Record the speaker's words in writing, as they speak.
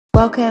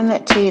Welcome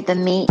to the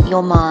Meet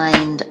Your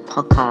Mind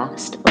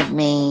podcast with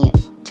me,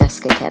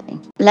 Jessica Kelly.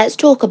 Let's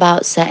talk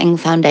about setting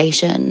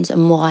foundations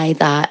and why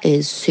that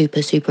is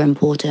super, super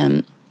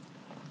important.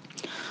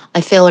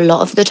 I feel a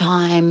lot of the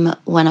time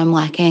when I'm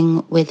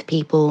working with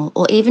people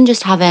or even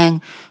just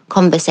having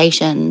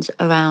conversations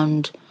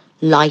around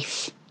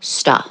life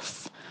stuff,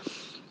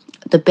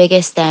 the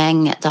biggest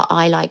thing that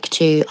I like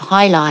to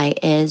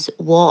highlight is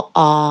what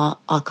are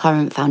our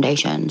current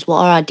foundations?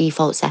 What are our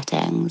default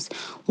settings?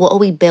 What are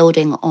we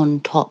building on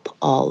top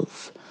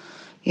of?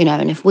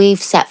 And if we've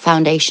set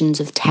foundations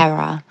of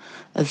terror,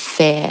 of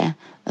fear,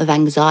 of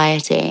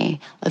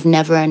anxiety, of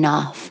never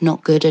enough,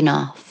 not good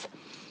enough,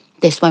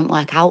 this won't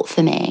work out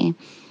for me,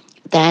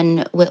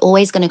 then we're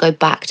always going to go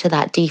back to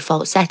that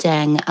default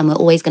setting and we're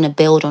always going to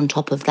build on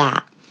top of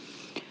that.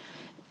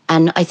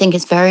 And I think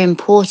it's very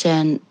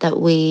important that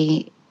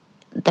we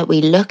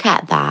look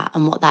at that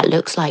and what that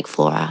looks like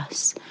for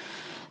us.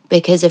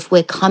 Because if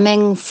we're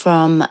coming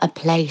from a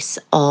place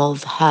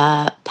of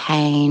hurt,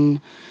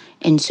 pain,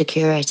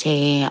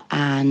 insecurity,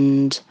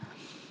 and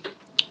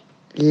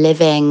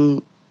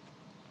living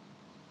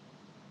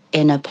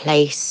in a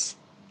place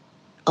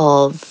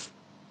of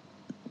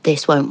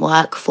this won't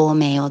work for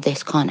me, or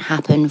this can't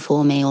happen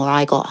for me, or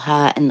I got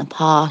hurt in the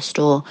past,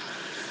 or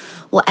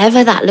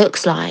whatever that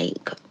looks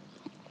like,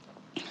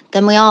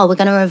 then we're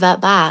going to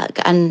revert back,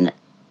 and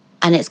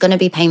it's going to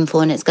be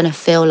painful, and it's going to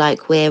feel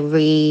like we're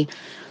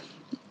recycling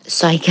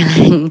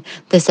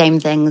the same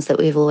things that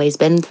we've always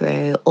been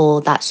through, or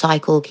that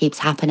cycle keeps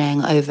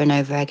happening over and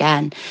over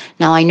again.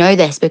 Now, I know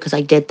this because I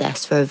did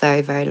this for a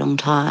very, very long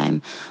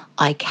time.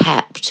 I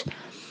kept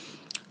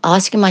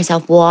asking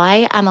myself,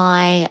 why am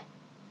I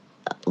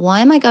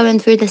going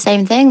through the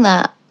same thing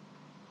that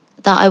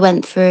I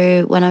went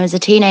through when I was a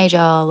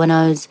teenager, when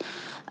I was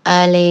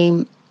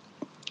early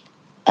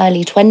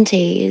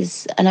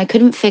 20s, and I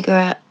couldn't figure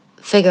it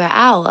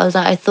out.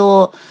 I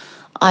thought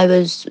I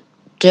was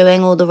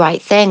doing all the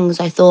right things.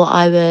 I thought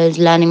I was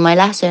learning my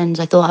lessons.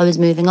 I thought I was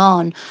moving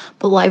on.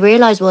 But what I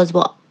realized was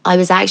what I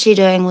was actually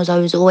doing was I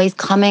was always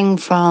coming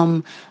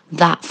from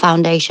that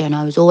foundation.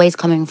 I was always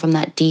coming from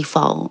that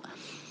default.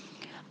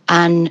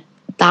 And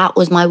that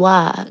was my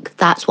work.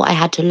 That's what I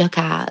had to look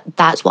at.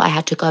 That's what I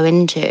had to go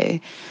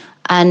into.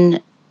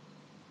 And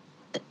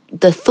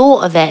the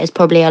thought of it is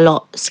probably a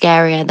lot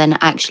scarier than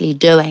actually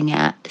doing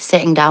it,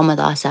 sitting down with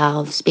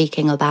ourselves,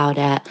 speaking about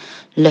it,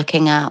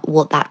 looking at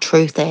what that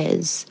truth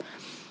is,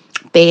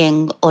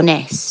 being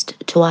honest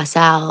to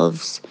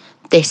ourselves.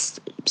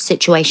 This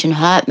situation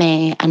hurt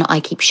me and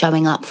I keep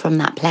showing up from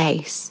that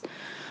place.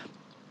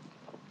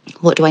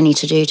 What do I need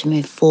to do to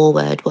move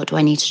forward? What do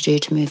I need to do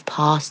to move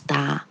past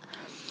that?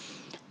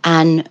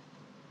 And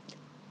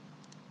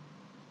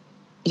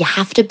you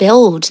have to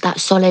build that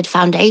solid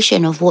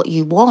foundation of what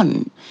you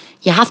want.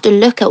 You have to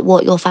look at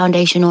what your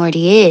foundation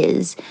already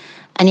is,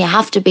 and you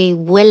have to be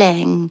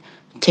willing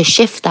to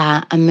shift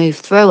that and move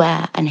through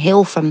it and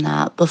heal from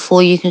that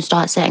before you can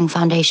start setting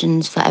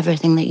foundations for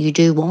everything that you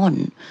do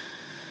want.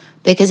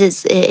 Because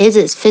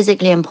it's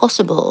physically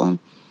impossible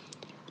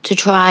to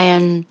try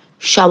and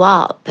show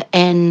up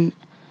in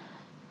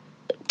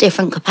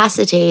different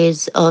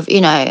capacities of,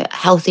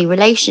 healthy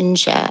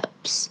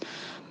relationships,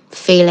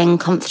 feeling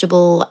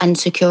comfortable and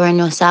secure in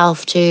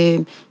yourself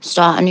to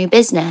start a new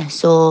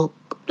business, or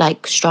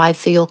like strive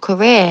for your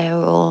career,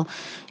 or,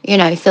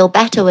 feel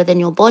better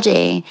within your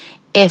body,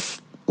 if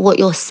what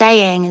you're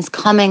saying is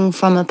coming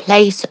from a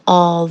place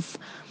of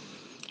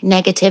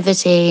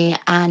negativity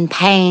and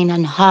pain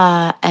and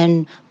hurt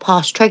and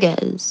past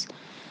triggers.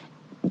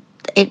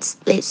 It's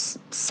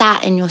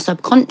sat in your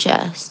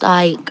subconscious.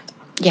 Like,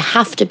 you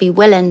have to be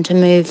willing to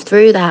move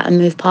through that and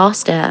move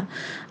past it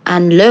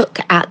and look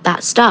at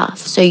that stuff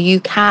so you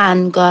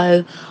can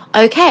go,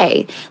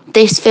 okay,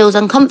 this feels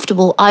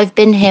uncomfortable. I've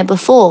been here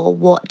before.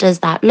 What does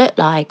that look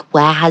like?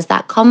 Where has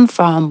that come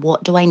from?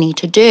 What do I need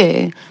to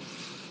do?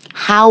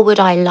 How would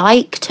I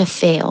like to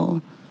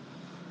feel?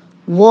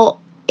 What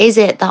is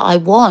it that I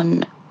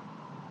want?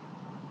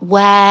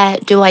 Where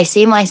do I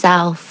see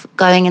myself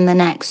going in the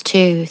next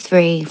 2,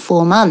 3,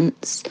 4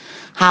 months?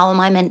 How am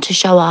I meant to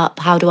show up?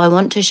 How do I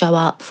want to show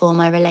up for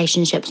my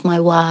relationships, my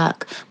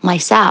work,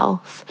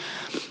 myself?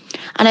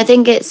 And I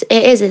think it's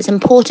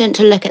important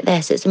to look at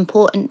this. It's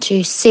important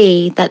to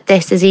see that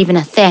this is even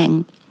a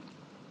thing.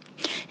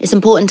 It's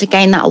important to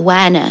gain that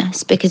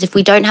awareness, because if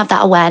we don't have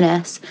that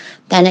awareness,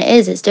 then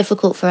it's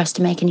difficult for us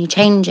to make any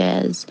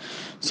changes.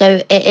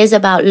 So it is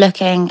about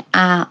looking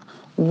at,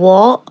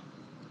 what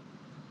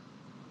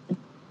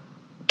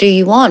do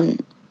you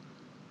want?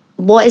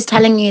 What is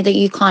telling you that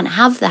you can't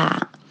have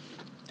that?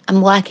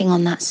 And working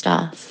on that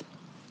stuff.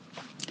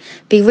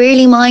 Be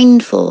really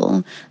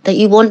mindful that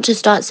you want to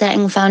start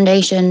setting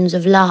foundations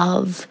of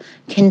love,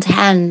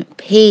 content,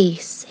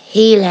 peace,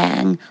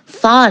 healing,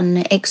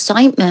 fun,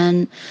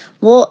 excitement.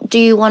 What do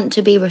you want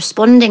to be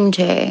responding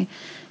to?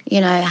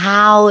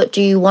 How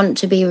do you want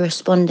to be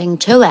responding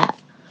to it?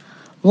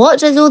 What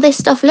does all this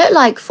stuff look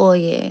like for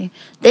you?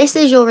 This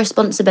is your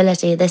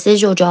responsibility. This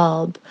is your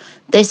job.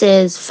 This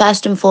is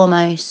first and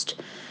foremost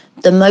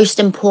the most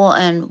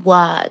important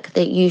work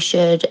that you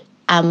should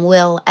and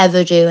will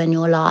ever do in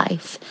your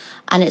life.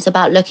 And it's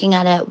about looking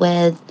at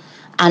it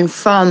and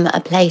from a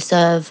place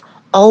of,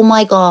 oh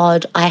my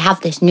God, I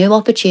have this new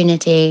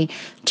opportunity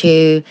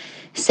to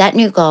set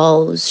new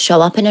goals,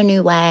 show up in a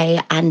new way,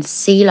 and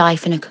see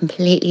life in a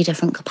completely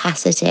different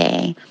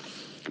capacity.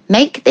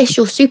 Make this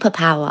your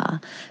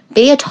superpower.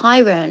 Be a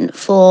tyrant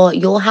for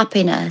your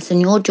happiness and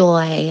your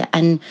joy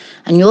and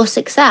your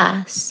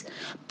success.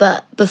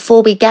 But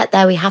before we get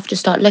there, we have to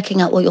start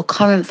looking at what your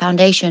current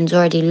foundations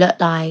already look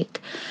like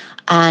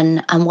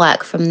and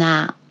work from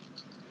that.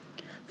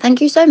 Thank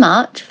you so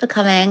much for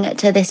coming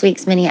to this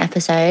week's mini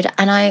episode.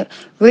 And I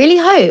really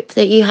hope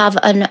that you have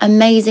an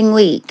amazing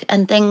week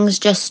and things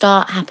just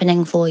start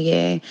happening for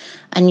you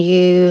and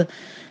you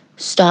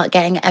start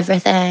getting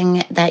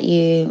everything that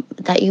you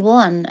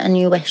want and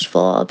you wish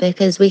for,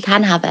 because we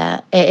can have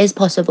it. It is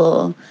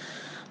possible.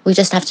 We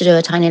just have to do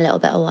a tiny little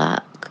bit of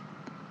work.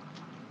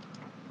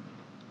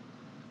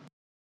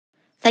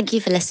 Thank you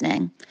for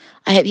listening.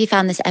 I hope you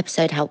found this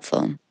episode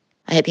helpful.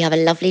 I hope you have a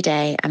lovely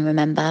day, and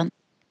remember,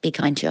 be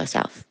kind to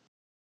yourself.